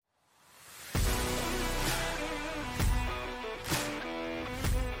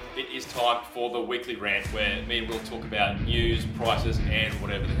is time for the weekly rant where me and Will talk about news, prices, and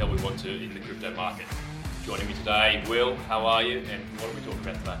whatever the hell we want to in the crypto market. Joining me today, Will, how are you? And what are we talking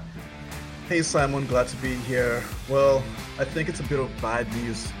about today? Hey Simon, glad to be here. Well, I think it's a bit of bad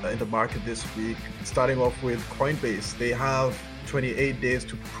news in the market this week. Starting off with Coinbase, they have 28 days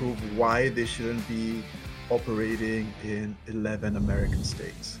to prove why they shouldn't be operating in 11 American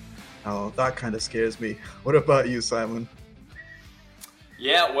states. Now, that kind of scares me. What about you, Simon?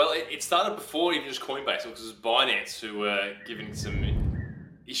 Yeah, well, it started before even just Coinbase, because it was Binance who were given some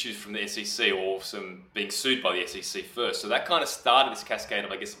issues from the SEC or some being sued by the SEC first. So that kind of started this cascade of,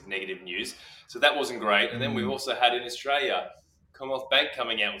 I guess, negative news. So that wasn't great. And then we've also had in Australia, Commonwealth Bank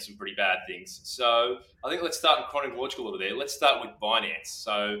coming out with some pretty bad things. So I think let's start in chronological order there. Let's start with Binance.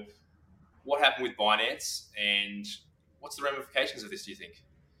 So what happened with Binance and what's the ramifications of this, do you think?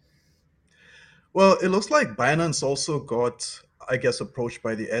 Well, it looks like Binance also got, I guess, approached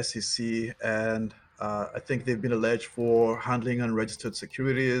by the SEC, and I think they've been alleged for handling unregistered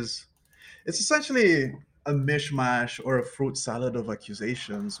securities. It's essentially a mishmash or a fruit salad of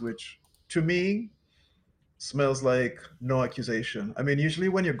accusations, which to me smells like no accusation. I mean, usually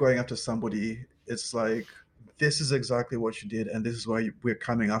when you're going after somebody, it's like, this is exactly what you did, and this is why we're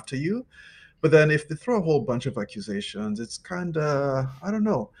coming after you. But then if they throw a whole bunch of accusations, it's kind of, I don't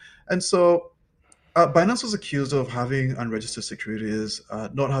know. And so Binance was accused of having unregistered securities,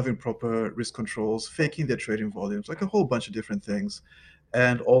 not having proper risk controls, faking their trading volumes, like a whole bunch of different things,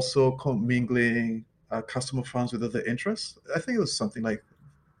 and also commingling customer funds with other interests. I think it was something like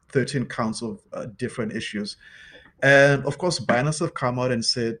 13 counts of different issues. And of course, Binance have come out and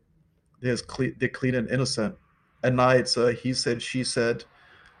said they're clean and innocent. And now it's he said, she said,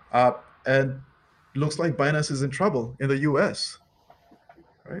 and looks like Binance is in trouble in the US,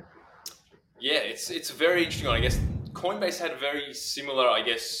 right? Yeah, it's a very interesting one. I guess Coinbase had a very similar, I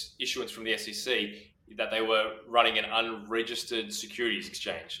guess, issuance from the SEC that they were running an unregistered securities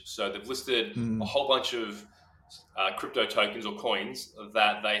exchange. So they've listed a whole bunch of crypto tokens or coins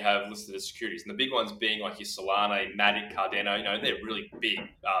that they have listed as securities. And the big ones being like your Solana, Matic, Cardano, they're really big.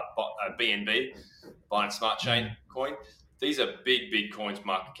 BNB, Binance Smart Chain coin. These are big coins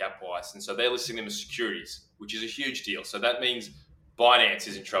market cap-wise. And so they're listing them as securities, which is a huge deal. So that means Binance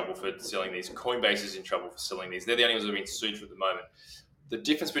is in trouble for selling these. Coinbase is in trouble for selling these. They're the only ones that have been sued for at the moment. The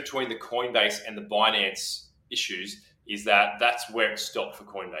difference between the Coinbase and the Binance issues is that that's where it stopped for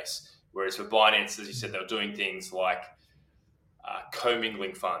Coinbase. Whereas for Binance, as you said, they were doing things like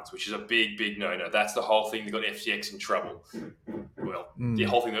commingling funds, which is a big no-no. That's the whole thing that got FTX in trouble. Well, the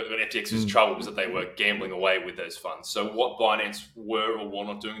whole thing that got FTX in trouble was that they were gambling away with those funds. So what Binance were or were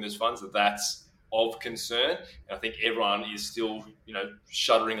not doing with those funds, that's of concern. And I think everyone is still,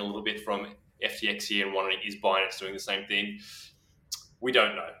 shuddering a little bit from FTX here and wondering, is Binance doing the same thing? We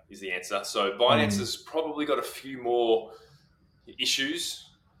don't know is the answer. So Binance has probably got a few more issues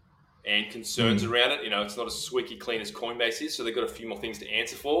and concerns around it. It's not as squeaky clean as Coinbase is, so they've got a few more things to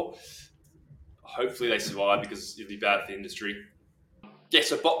answer for. Hopefully they survive because it'd be bad for the industry. Yeah,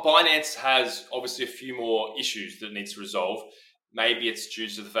 so Binance has obviously a few more issues that it needs to resolve. Maybe it's due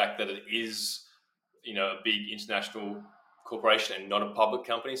to the fact that it is, a big international corporation and not a public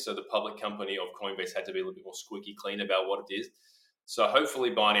company. So the public company of Coinbase had to be a little bit more squeaky clean about what it is. So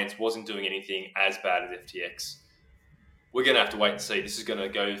hopefully Binance wasn't doing anything as bad as FTX. We're going to have to wait and see. This is going to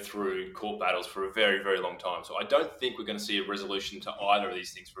go through court battles for a very, very long time. So I don't think we're going to see a resolution to either of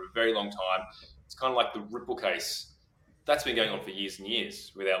these things for a very long time. It's kind of like the Ripple case. That's been going on for years and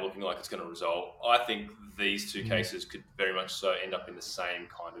years without looking like it's going to resolve. I think these two cases could very much so end up in the same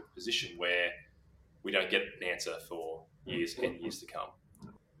kind of position where we don't get an answer for years and years to come.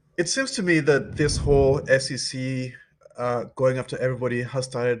 It seems to me that this whole SEC going after everybody has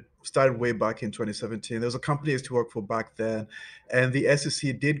started way back in 2017. There was a company I used to work for back then, and the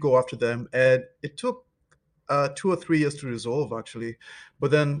SEC did go after them, and it took 2 or 3 years to resolve, actually. But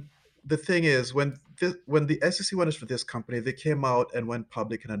then the thing is, when the SEC went after this company, they came out and went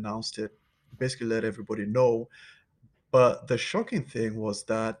public and announced it, basically let everybody know. But the shocking thing was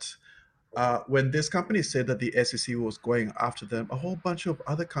that when this company said that the SEC was going after them, a whole bunch of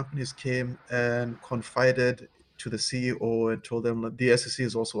other companies came and confided to the CEO and told them the SEC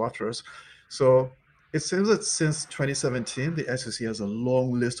is also after us. So it seems that since 2017, the SEC has a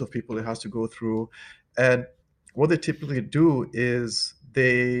long list of people it has to go through. And what they typically do is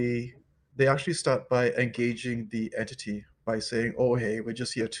they actually start by engaging the entity by saying, oh, hey, we're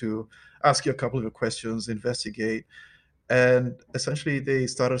just here to ask you a couple of questions, investigate. And essentially they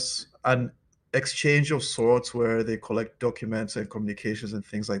start an exchange of sorts where they collect documents and communications and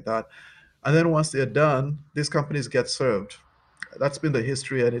things like that. And then once they're done, these companies get served. That's been the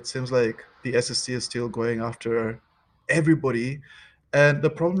history, and it seems like the SEC is still going after everybody. And the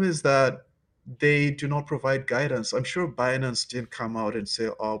problem is that they do not provide guidance. I'm sure Binance didn't come out and say,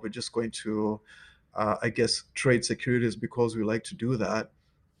 "Oh, we're just going to, I guess, trade securities because we like to do that."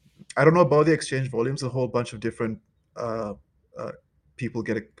 I don't know about the exchange volumes. A whole bunch of different uh, uh, people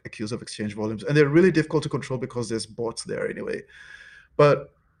get accused of exchange volumes, and they're really difficult to control because there's bots there anyway.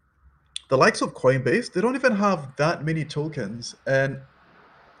 But the likes of Coinbase, they don't even have that many tokens, and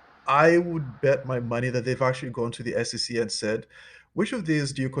I would bet my money that they've actually gone to the SEC and said, which of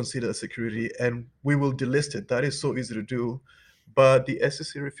these do you consider a security? And we will delist it. That is so easy to do. But the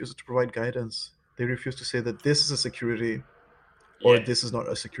SEC refuses to provide guidance. They refuse to say that this is a security or Yeah, this is not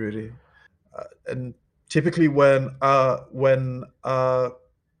a security. And typically, uh, when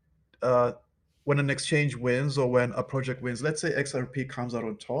an exchange wins or when a project wins, let's say XRP comes out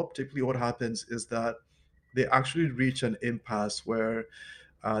on top, typically what happens is that they actually reach an impasse where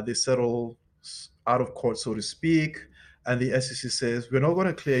they settle out of court, so to speak, and the SEC says, we're not going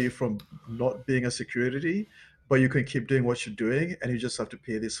to clear you from not being a security, but you can keep doing what you're doing, and you just have to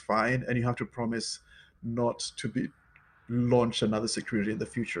pay this fine, and you have to promise not to be launch another security in the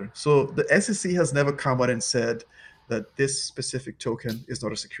future. So the SEC has never come out and said that this specific token is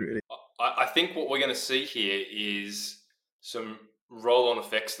not a security. I think what we're going to see here is some roll-on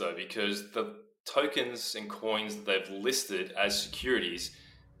effects, though, because the tokens and coins that they've listed as securities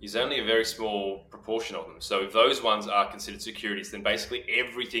is only a very small proportion of them. So if those ones are considered securities, then basically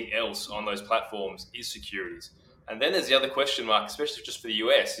everything else on those platforms is securities. And then there's the other question mark, especially just for the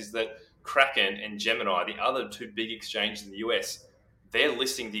US, is that Kraken and Gemini, the other two big exchanges in the US, they're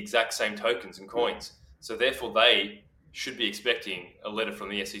listing the exact same tokens and coins. So therefore, they should be expecting a letter from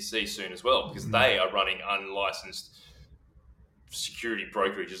the SEC soon as well, because Mhm. they are running unlicensed security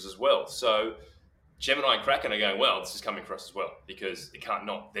brokerages as well. So Gemini and Kraken are going, well, this is coming for us as well, because it can't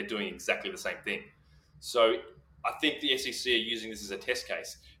not. They're doing exactly the same thing. So I think the SEC are using this as a test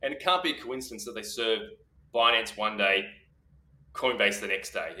case. And it can't be a coincidence that they served Binance one day, Coinbase the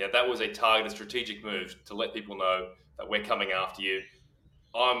next day. Yeah, that was a targeted strategic move to let people know that we're coming after you.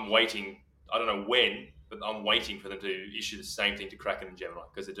 I'm waiting. I don't know when, but I'm waiting for them to issue the same thing to Kraken and Gemini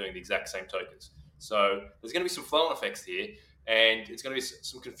because they're doing the exact same tokens. So there's going to be some flow-on effects here, and it's going to be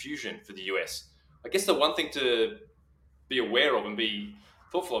some confusion for the US. I guess the one thing to be aware of and be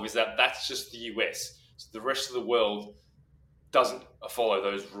thoughtful of is that that's just the US. So the rest of the world doesn't follow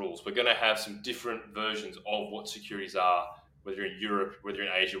those rules. We're going to have some different versions of what securities are, whether you're in Europe, whether you're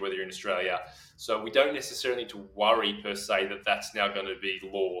in Asia, whether you're in Australia. So we don't necessarily need to worry per se that that's now going to be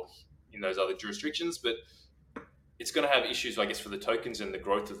law in those other jurisdictions, but it's going to have issues, I guess, for the tokens and the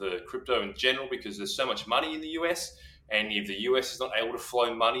growth of the crypto in general because there's so much money in the US. And if the US is not able to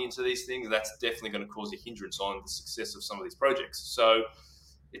flow money into these things, that's definitely going to cause a hindrance on the success of some of these projects. So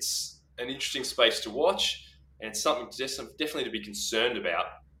it's an interesting space to watch, and it's something definitely to be concerned about.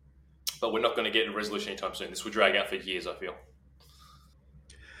 But we're not going to get a resolution anytime soon. This will drag out for years, I feel.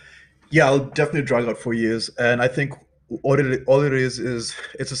 Yeah, I'll definitely drag out for years. And I think all it is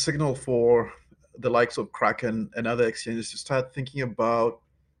it's a signal for the likes of Kraken and other exchanges to start thinking about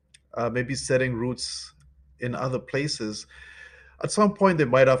maybe setting roots in other places. At some point, they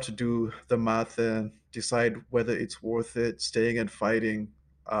might have to do the math and decide whether it's worth it staying and fighting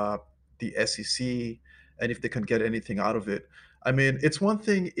uh, the SEC and if they can get anything out of it. I mean, it's one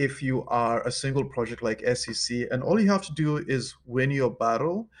thing if you are a single project like SEC and all you have to do is win your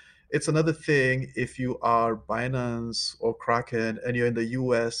battle. It's another thing if you are Binance or Kraken and you're in the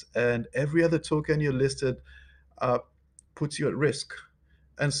US and every other token you listed uh, puts you at risk.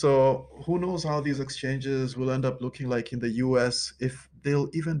 And so, who knows how these exchanges will end up looking like in the US if they'll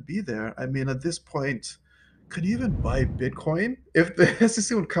even be there? I mean, at this point, can you even buy Bitcoin? If the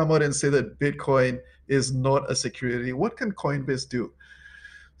SEC would come out and say that Bitcoin is not a security, what can Coinbase do?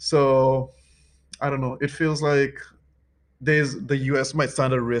 So, I don't know. It feels like the US might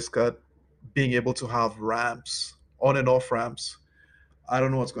stand a risk at being able to have ramps, on and off ramps. I don't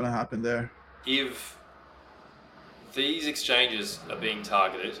know what's going to happen there. If these exchanges are being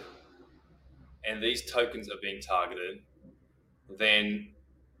targeted and these tokens are being targeted, then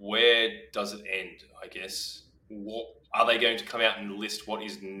where does it end? I guess. What are they going to come out and list what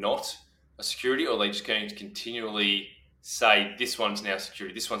is not a security, or are they just going to continually say this one's now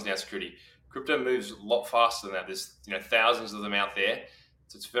security, this one's now security? Crypto moves a lot faster than that. There's thousands of them out there,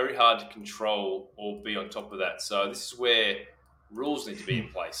 so it's very hard to control or be on top of that. So this is where rules need to be in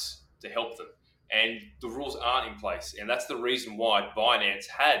place to help them. And the rules aren't in place. And that's the reason why Binance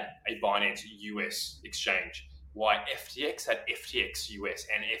had a Binance US exchange why FTX had FTX US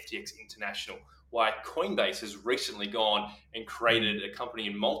and FTX International, why Coinbase has recently gone and Mm. created a company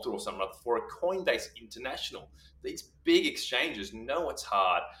in Malta or something like that for a Coinbase International. These big exchanges know it's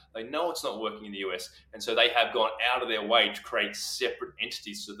hard. They know it's not working in the US. And so they have gone out of their way to create separate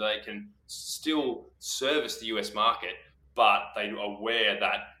entities so they can still service the US market, but they are aware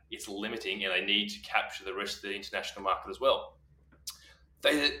that it's limiting and they need to capture the rest of the international market as well.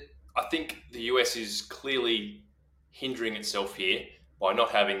 They, I think the US is clearly hindering itself here by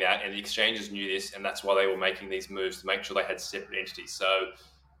not having that, and the exchanges knew this, and that's why they were making these moves to make sure they had separate entities. So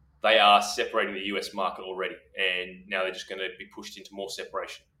they are separating the US market already, and now they're just going to be pushed into more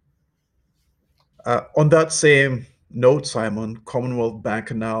separation. On that same note, Simon, Commonwealth Bank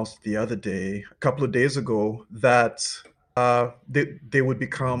announced the other day, a couple of days ago, that they would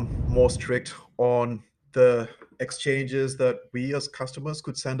become more strict on the exchanges that we as customers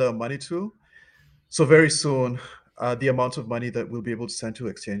could send our money to. So very soon, the amount of money that we'll be able to send to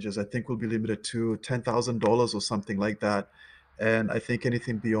exchanges, I think, will be limited to $10,000 or something like that. And I think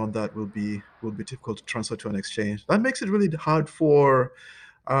anything beyond that will be difficult to transfer to an exchange. That makes it really hard for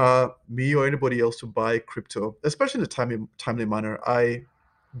me or anybody else to buy crypto, especially in a timely manner. I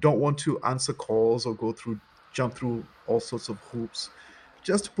don't want to answer calls or jump through all sorts of hoops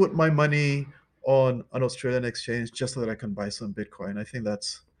just to put my money on an Australian exchange just so that I can buy some Bitcoin. I think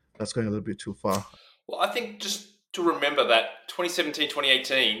that's going a little bit too far. Well, I think just to remember that 2017,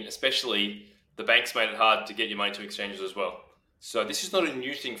 2018, especially, the banks made it hard to get your money to exchanges as well. So this is not a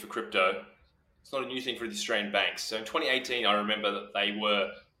new thing for crypto. It's not a new thing for the Australian banks. So in 2018, I remember that they were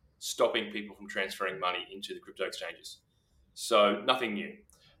stopping people from transferring money into the crypto exchanges. So nothing new.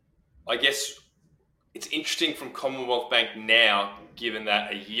 I guess it's interesting from Commonwealth Bank now, given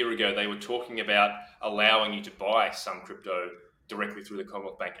that a year ago they were talking about allowing you to buy some crypto directly through the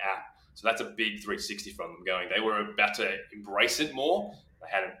Commonwealth Bank app. So that's a big 360 from them going. They were about to embrace it more. They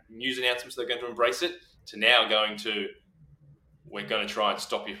had news announcements they're going to embrace it, to now going to, we're going to try and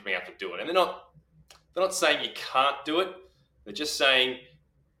stop you from being able to do it. And they're not saying you can't do it. They're just saying,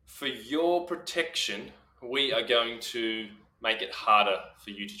 for your protection, we are going to make it harder for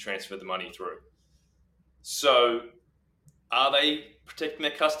you to transfer the money through. So are they protecting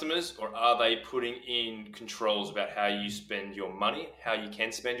their customers, or are they putting in controls about how you spend your money, how you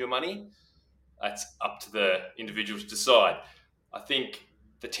can spend your money? That's up to the individual to decide. I think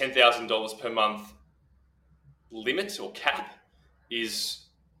the $10,000 per month limit or cap is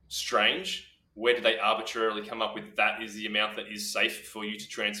strange. Where did they arbitrarily come up with that is the amount that is safe for you to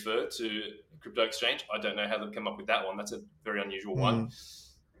transfer to a crypto exchange? I don't know how they've come up with that one. That's a very unusual one. Mm.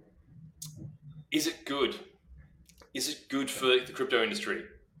 Is it good? Is it good for the crypto industry?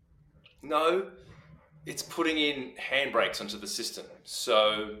 No, it's putting in handbrakes onto the system.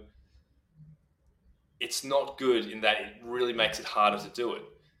 So it's not good in that it really makes it harder to do it.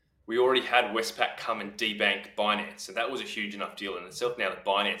 We already had Westpac come and debank Binance, and that was a huge enough deal in itself now that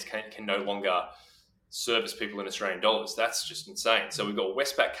Binance can no longer service people in Australian dollars. That's just insane. So we've got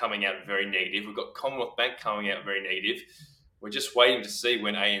Westpac coming out very negative. We've got Commonwealth Bank coming out very negative. We're just waiting to see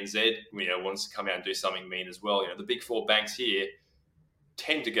when ANZ wants to come out and do something mean as well. The big four banks here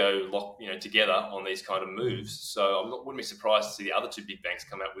tend to go together on these kind of moves. So wouldn't be surprised to see the other two big banks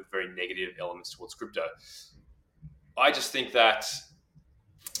come out with very negative elements towards crypto. I just think that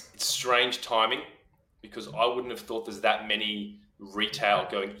it's strange timing, because I wouldn't have thought there's that many retail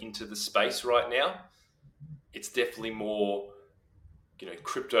going into the space right now. It's definitely more,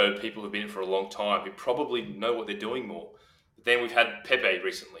 crypto people who've been in it for a long time who probably know what they're doing more. But then we've had Pepe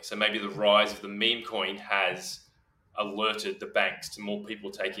recently, so maybe the rise of the meme coin has alerted the banks to more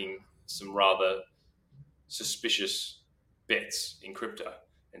people taking some rather suspicious bets in crypto.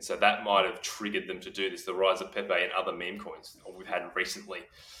 And so that might have triggered them to do this, the rise of Pepe and other meme coins we've had recently.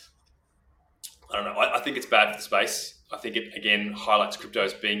 I don't know. I think it's bad for the space. I think it, again, highlights crypto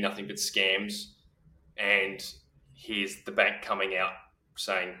as being nothing but scams. And here's the bank coming out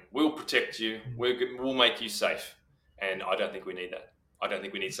saying, we'll protect you, we'll make you safe. And I don't think we need that. I don't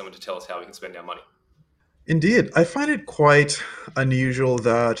think we need someone to tell us how we can spend our money. Indeed, I find it quite unusual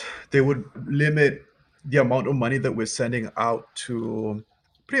that they would limit the amount of money that we're sending out to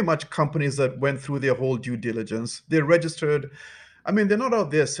pretty much companies that went through their whole due diligence. They're registered. I mean, they're not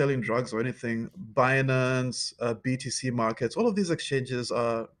out there selling drugs or anything. Binance, BTC markets, all of these exchanges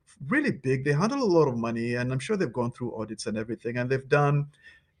are really big. They handle a lot of money, and I'm sure they've gone through audits and everything, and they've done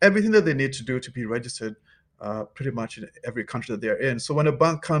everything that they need to do to be registered pretty much in every country that they're in. So when a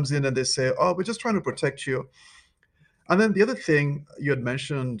bank comes in and they say, "Oh, we're just trying to protect you," and then the other thing you had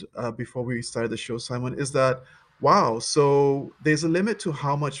mentioned before we started the show, Simon, is that wow, so there's a limit to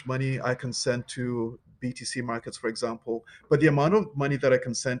how much money I can send to BTC markets, for example, but the amount of money that I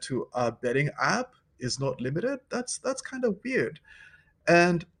can send to a betting app is not limited. That's kind of weird.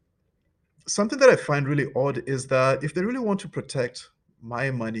 And something that I find really odd is that if they really want to protect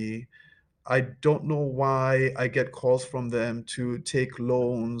my money, I don't know why I get calls from them to take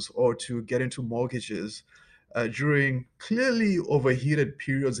loans or to get into mortgages during clearly overheated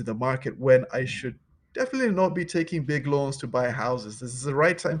periods in the market when I should definitely not be taking big loans to buy houses. This is the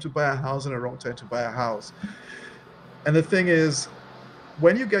right time to buy a house and a wrong time to buy a house. And the thing is,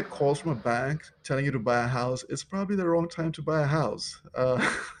 when you get calls from a bank telling you to buy a house, it's probably the wrong time to buy a house.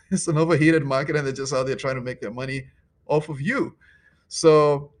 It's an overheated market and they're just out there trying to make their money off of you.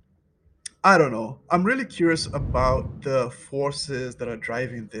 So I don't know. I'm really curious about the forces that are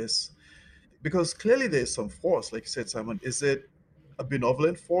driving this because clearly there's some force, like you said, Simon. Is it a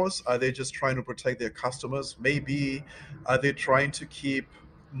benevolent force? Are they just trying to protect their customers? Maybe are they trying to keep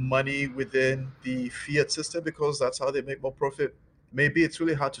money within the fiat system because that's how they make more profit? Maybe it's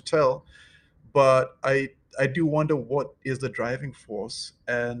really hard to tell, but I do wonder what is the driving force,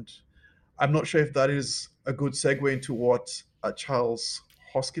 and I'm not sure if that is a good segue into what Charles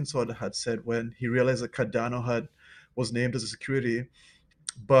Hoskinson had said when he realized that Cardano had was named as a security,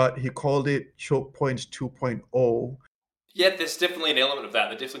 but he called it choke point 2.0. Yeah, there's definitely an element of that.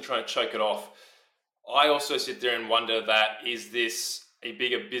 They're definitely trying to choke it off. I also sit there and wonder that is this a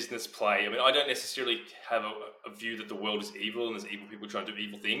bigger business play? I mean, I don't necessarily have a view that the world is evil and there's evil people trying to do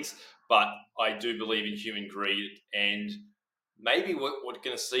evil things, but I do believe in human greed. And maybe what we're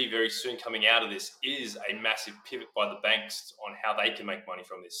going to see very soon coming out of this is a massive pivot by the banks on how they can make money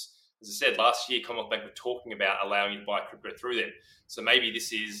from this. As I said, last year, Commonwealth Bank were talking about allowing you to buy crypto through them. So maybe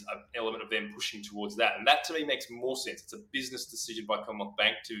this is an element of them pushing towards that. And that to me makes more sense. It's a business decision by Commonwealth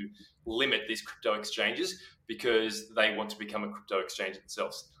Bank to limit these crypto exchanges because they want to become a crypto exchange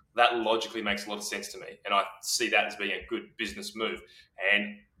themselves. That logically makes a lot of sense to me. And I see that as being a good business move.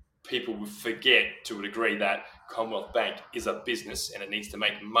 And people will forget to a degree that Commonwealth Bank is a business and it needs to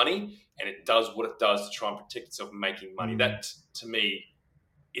make money and it does what it does to try and protect itself from making money. That, to me,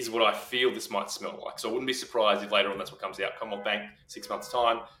 is what I feel this might smell like. So I wouldn't be surprised if later on that's what comes out. Commonwealth Bank, 6 months'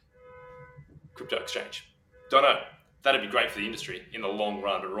 time, crypto exchange. Don't know. That'd be great for the industry in the long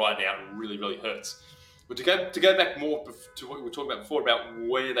run, but right now it really, really hurts. But to go back more to what we were talking about before about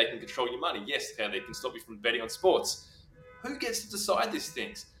where they can control your money, yes, okay, they can stop you from betting on sports. Who gets to decide these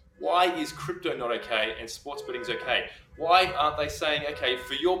things? Why is crypto not okay and sports betting is okay? Why aren't they saying, okay,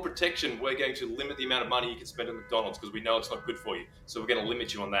 for your protection, we're going to limit the amount of money you can spend at McDonald's because we know it's not good for you, so we're going to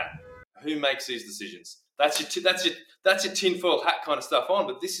limit you on that? Who makes these decisions? That's your tinfoil hat kind of stuff on.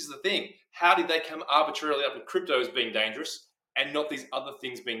 But this is the thing: how did they come arbitrarily up with crypto as being dangerous and not these other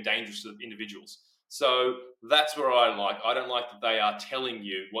things being dangerous to individuals? So that's where I don't like that they are telling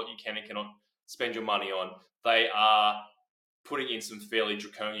you what you can and cannot spend your money on. They are putting in some fairly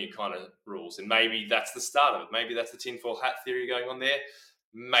draconian kind of rules. And maybe that's the start of it. Maybe that's the tinfoil hat theory going on there.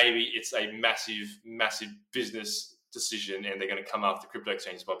 Maybe it's a massive, massive business decision and they're going to come after crypto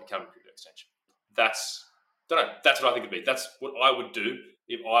exchanges by becoming a crypto exchange. Don't know. That's what I think it'd be. That's what I would do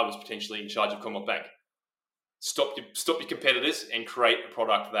if I was potentially in charge of Commonwealth Bank. Stop your competitors and create a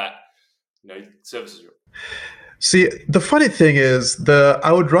product that services you. See, the funny thing is,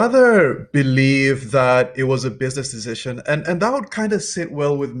 I would rather believe that it was a business decision, and that would kind of sit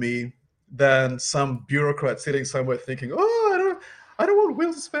well with me than some bureaucrat sitting somewhere thinking, "Oh, I don't want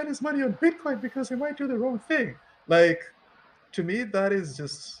Will to spend his money on Bitcoin because he might do the wrong thing." Like, to me, that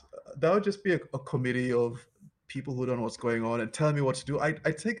would just be a committee of people who don't know what's going on and tell me what to do. I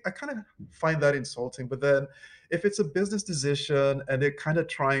kind of find that insulting. But then, if it's a business decision and they're kind of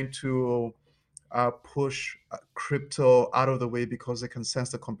trying to push crypto out of the way because they can sense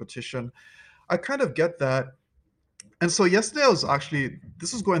the competition. I kind of get that. And so yesterday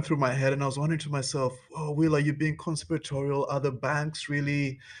this was going through my head and I was wondering to myself, oh, Will, are you being conspiratorial? Are the banks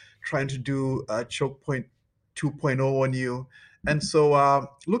really trying to do choke point 2.0 on you? And so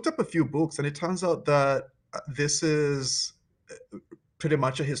looked up a few books and it turns out that this is pretty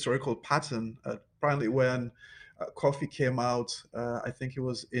much a historical pattern. Apparently when coffee came out. I think it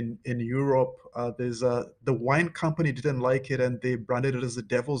was in Europe. The wine company didn't like it, and they branded it as the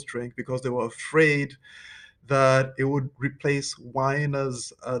devil's drink because they were afraid that it would replace wine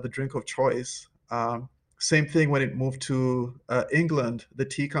as the drink of choice. Same thing when it moved to England. The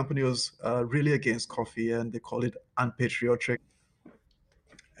tea company was really against coffee, and they called it unpatriotic.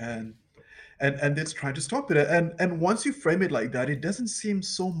 And and it's trying to stop it. And once you frame it like that, it doesn't seem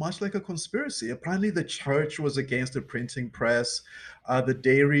so much like a conspiracy. Apparently, the church was against the printing press, the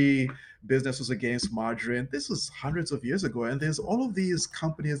dairy business was against margarine. This was hundreds of years ago, and there's all of these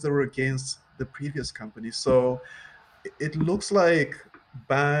companies that were against the previous company. So it looks like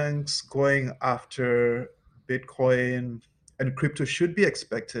banks going after Bitcoin and crypto should be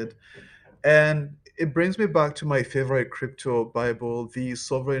expected. And it brings me back to my favorite crypto Bible, The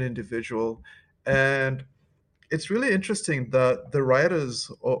Sovereign Individual. And it's really interesting that the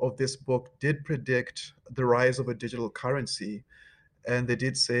writers of this book did predict the rise of a digital currency. And they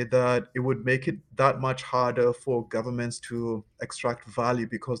did say that it would make it that much harder for governments to extract value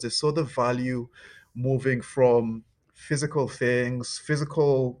because they saw the value moving from physical things,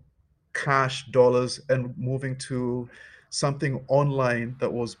 physical cash dollars, and moving to something online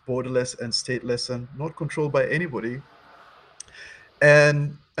that was borderless and stateless and not controlled by anybody.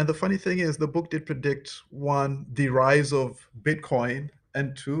 And the funny thing is, the book did predict one, the rise of Bitcoin,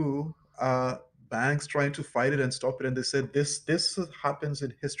 and two, banks trying to fight it and stop it. And they said this happens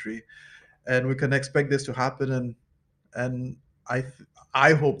in history, and we can expect this to happen. And I th-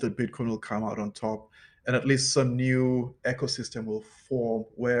 I hope that Bitcoin will come out on top, and at least some new ecosystem will form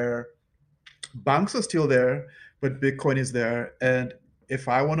where banks are still there, but Bitcoin is there. And if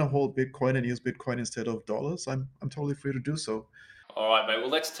I want to hold Bitcoin and use Bitcoin instead of dollars, I'm totally free to do so. All right, mate. Well,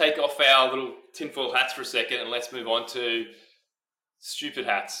 let's take off our little tinfoil hats for a second and let's move on to stupid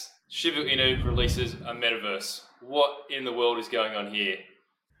hats. Shiba Inu releases a metaverse. What in the world is going on here?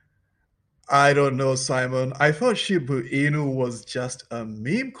 I don't know, Simon. I thought Shiba Inu was just a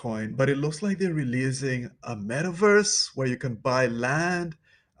meme coin, but it looks like they're releasing a metaverse where you can buy land,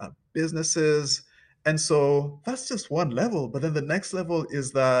 businesses. And so that's just one level. But then the next level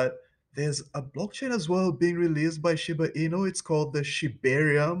is that there's a blockchain as well being released by Shiba Inu. It's called the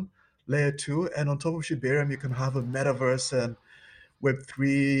Shibarium Layer 2. And on top of Shibarium, you can have a metaverse and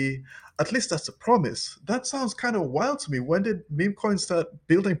Web3. At least that's a promise. That sounds kind of wild to me. When did meme coins start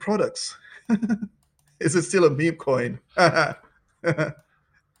building products? Is it still a meme coin?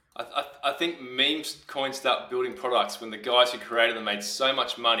 I think meme coins start building products when the guys who created them made so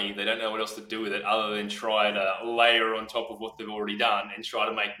much money they don't know what else to do with it other than try to layer on top of what they've already done and try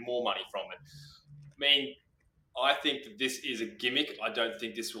to make more money from it. I mean, I think that this is a gimmick. I don't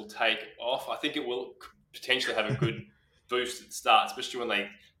think this will take off. I think it will potentially have a good boost at the start, especially when they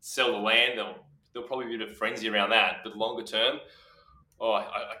sell the land. There'll probably be a bit of frenzy around that. But longer term,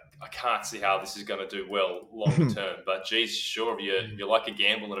 I can't see how this is going to do well longer term. But geez, sure, if you like a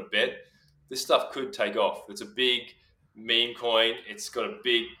gamble and a bet, this stuff could take off. It's a big meme coin. It's got a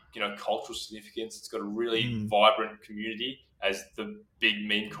big, cultural significance. It's got a really Mm. vibrant community, as the big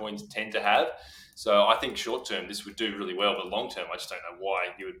meme coins tend to have. So I think short term this would do really well, but long term I just don't know why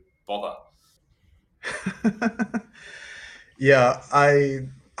you would bother. Yeah, I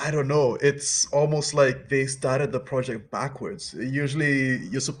don't know. It's almost like they started the project backwards. Usually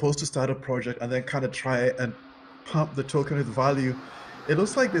you're supposed to start a project and then kind of try and pump the token with value. It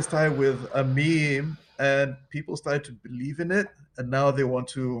looks like they started with a meme and people started to believe in it, and now they want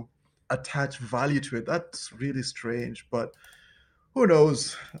to attach value to it. That's really strange, but who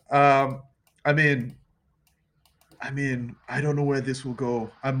knows? Um, I mean, I don't know where this will go.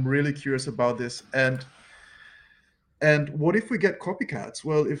 I'm really curious about this. And what if we get copycats?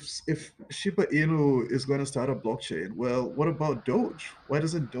 Well, if Shiba Inu is going to start a blockchain, well, what about Doge? Why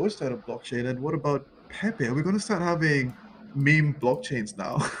doesn't Doge start a blockchain? And what about Pepe? Are we going to start having meme blockchains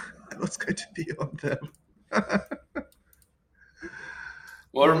now? And what's going to be on them?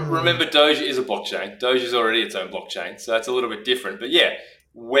 Well, remember, Doge is a blockchain. Doge is already its own blockchain, so that's a little bit different. But yeah,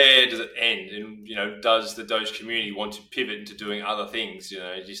 where does it end? And does the Doge community want to pivot into doing other things?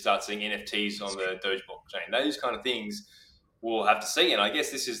 You start seeing NFTs on the Doge blockchain. Those kind of things we'll have to see. And I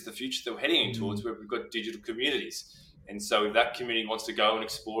guess this is the future that we're heading towards, Mm, where we've got digital communities. And so if that community wants to go and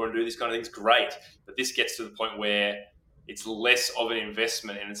explore and do these kind of things, great. But this gets to the point where it's less of an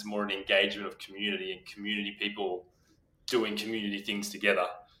investment and it's more an engagement of community and community people doing community things together.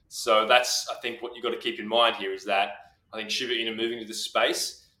 So that's, I think, what you've got to keep in mind here is that I think Shiba Inu moving to this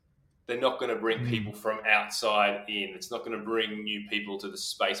space, they're not going to bring mm, people from outside in. It's not going to bring new people to the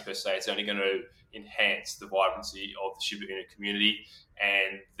space per se. It's only going to enhance the vibrancy of the Shiba Inu community,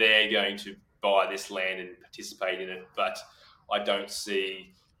 and they're going to buy this land and participate in it. But I don't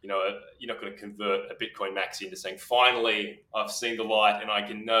see, you're not going to convert a Bitcoin maxi into saying, finally, I've seen the light and I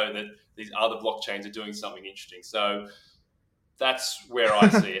can know that these other blockchains are doing something interesting. So that's where I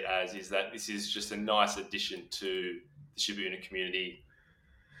see it as, is that this is just a nice addition to the Shiba Inu community.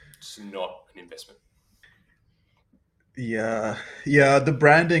 It's not an investment. yeah, yeah, the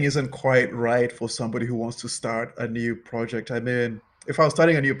branding isn't quite right for somebody who wants to start a new project. I mean, if I was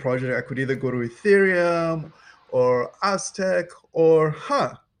starting a new project, I could either go to Ethereum or Aztec or,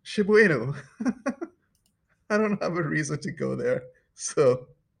 Shiba Inu. I don't have a reason to go there. So,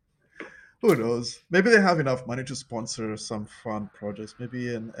 Who knows? Maybe they have enough money to sponsor some fun projects,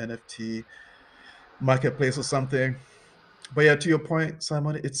 maybe an NFT marketplace or something. But yeah, to your point,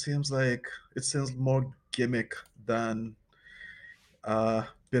 Simon, it seems more gimmick than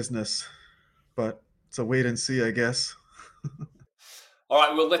business. But it's a wait and see, I guess. All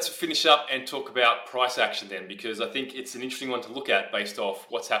right, well, let's finish up and talk about price action then, because I think it's an interesting one to look at based off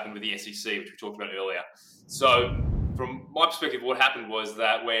what's happened with the SEC, which we talked about earlier. So, from my perspective, what happened was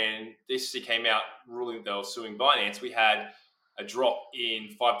that when the SEC came out ruling that they were suing Binance, we had a drop in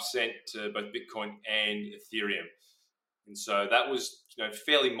 5% to both Bitcoin and Ethereum. And so that was,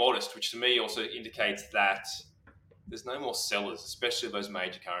 fairly modest, which to me also indicates that there's no more sellers, especially those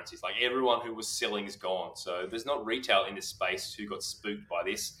major currencies. Like everyone who was selling is gone. So there's not retail in this space who got spooked by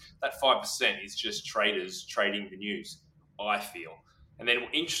this. That 5% is just traders trading the news, I feel. And then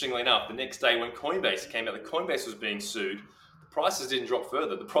interestingly enough, the next day when Coinbase came out, that Coinbase was being sued, the prices didn't drop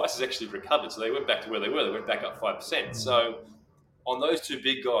further. The prices actually recovered. So they went back to where they were. They went back up 5%. So on those two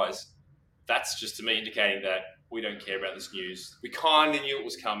big guys, that's just to me indicating that we don't care about this news. We kind of knew it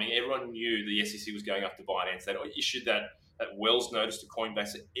was coming. Everyone knew the SEC was going after Binance. They issued that Wells notice to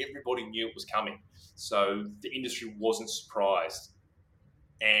Coinbase that everybody knew it was coming. So the industry wasn't surprised.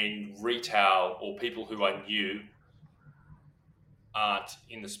 And retail or people who are new aren't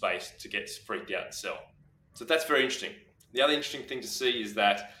in the space to get freaked out and sell. So that's very interesting. The other interesting thing to see is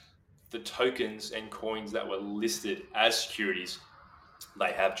that the tokens and coins that were listed as securities,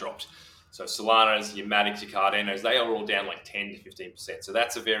 they have dropped. So Solana's, your Matics, your Cardanos, they are all down like 10 to 15%. So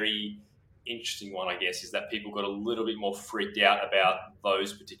that's a very interesting one, I guess, is that people got a little bit more freaked out about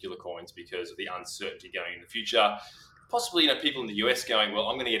those particular coins because of the uncertainty going in the future. Possibly, people in the US going, well,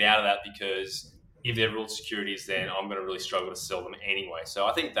 I'm going to get out of that because if they're ruled securities, then I'm going to really struggle to sell them anyway. So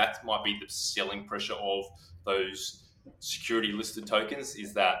I think that might be the selling pressure of those security listed tokens,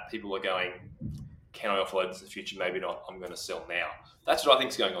 is that people are going, can I offload this in the future? Maybe not. I'm going to sell now. That's what I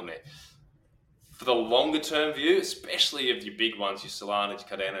think is going on there. For the longer term view, especially of your big ones, your Solanas,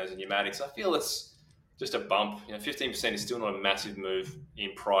 your Cardanos, and your Matics, I feel it's just a bump. 15% is still not a massive move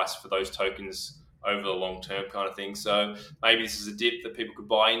in price for those tokens over the long term kind of thing. So maybe this is a dip that people could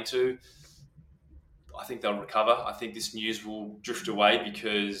buy into. I think they'll recover. I think this news will drift away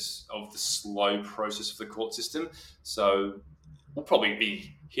because of the slow process of the court system. So we'll probably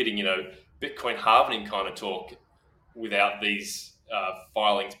be hitting, Bitcoin halvening kind of talk without these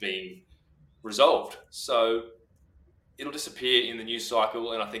filings being resolved. So it'll disappear in the news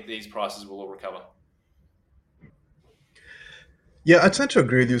cycle, and I think these prices will all recover. Yeah, I tend to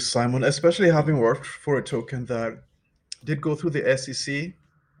agree with you, Simon, especially having worked for a token that did go through the SEC.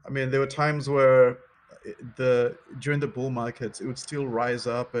 I mean, there were times where during the bull markets, it would still rise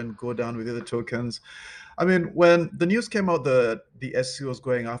up and go down with other tokens. I mean, when the news came out that the SEC was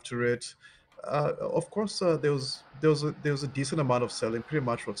going after it, of course, there was a decent amount of selling. Pretty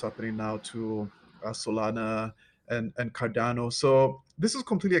much what's happening now to Solana and Cardano. So this is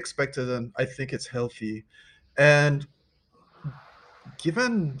completely expected, and I think it's healthy. And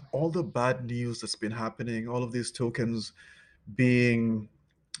given all the bad news that's been happening, all of these tokens being,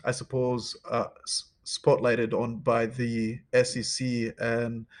 I suppose, spotlighted on by the SEC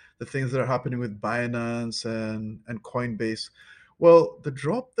and the things that are happening with Binance and Coinbase. Well, the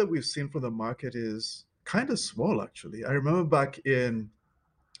drop that we've seen from the market is kind of small, actually. I remember back in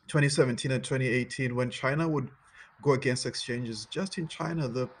 2017 and 2018 when China would go against exchanges, just in China,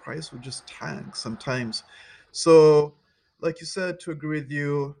 the price would just tank sometimes. So, like you said, to agree with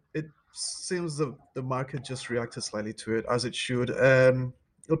you, it seems the market just reacted slightly to it as it should. And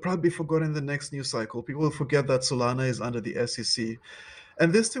it'll probably be forgotten in the next news cycle. People will forget that Solana is under the SEC.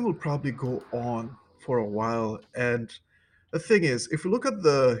 And this thing will probably go on for a while. And the thing is, if we look at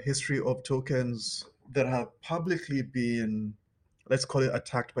the history of tokens that have publicly been, let's call it,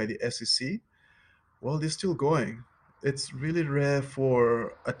 attacked by the SEC, well, they're still going. It's really rare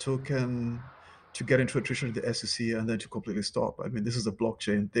for a token to get into attrition with the SEC and then to completely stop. I mean, this is a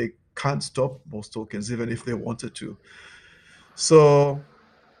blockchain. They can't stop most tokens, even if they wanted to. So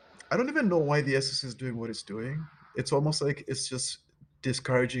I don't even know why the SEC is doing what it's doing. It's almost like it's just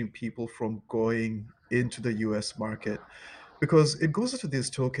discouraging people from going into the US market because it goes into these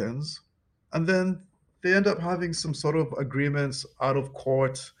tokens and then they end up having some sort of agreements out of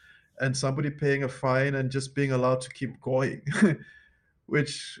court and somebody paying a fine and just being allowed to keep going,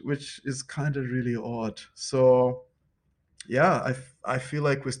 which is kind of really odd. So yeah, I feel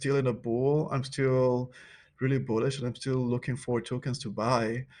like we're still in a bull. I'm still really bullish and I'm still looking for tokens to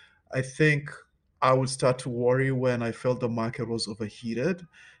buy. I think I would start to worry when I felt the market was overheated.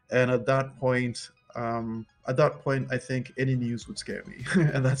 And at that point, At that point, I think any news would scare me,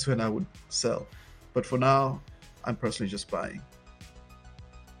 and that's when I would sell. But for now, I'm personally just buying.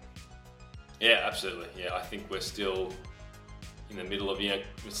 Yeah, absolutely. Yeah, I think we're still in the middle of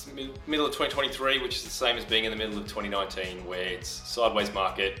middle of 2023, which is the same as being in the middle of 2019, where it's sideways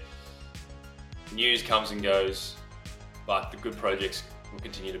market. News comes and goes, but the good projects will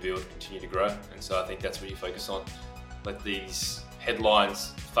continue to build, continue to grow, and so I think that's what you focus on. Let these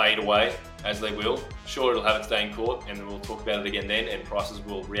headlines fade away as they will. Sure, it'll have its day in court, and then we'll talk about it again then, and prices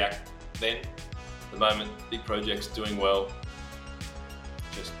will react then. At the moment, big projects doing well.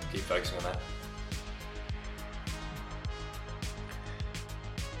 Just keep focusing on that.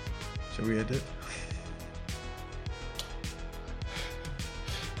 Shall we end it?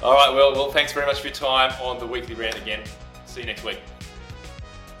 All right, well, thanks very much for your time on the Weekly Rant again. See you next week.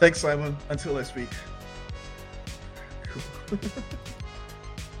 Thanks, Simon. Until next week. Cool.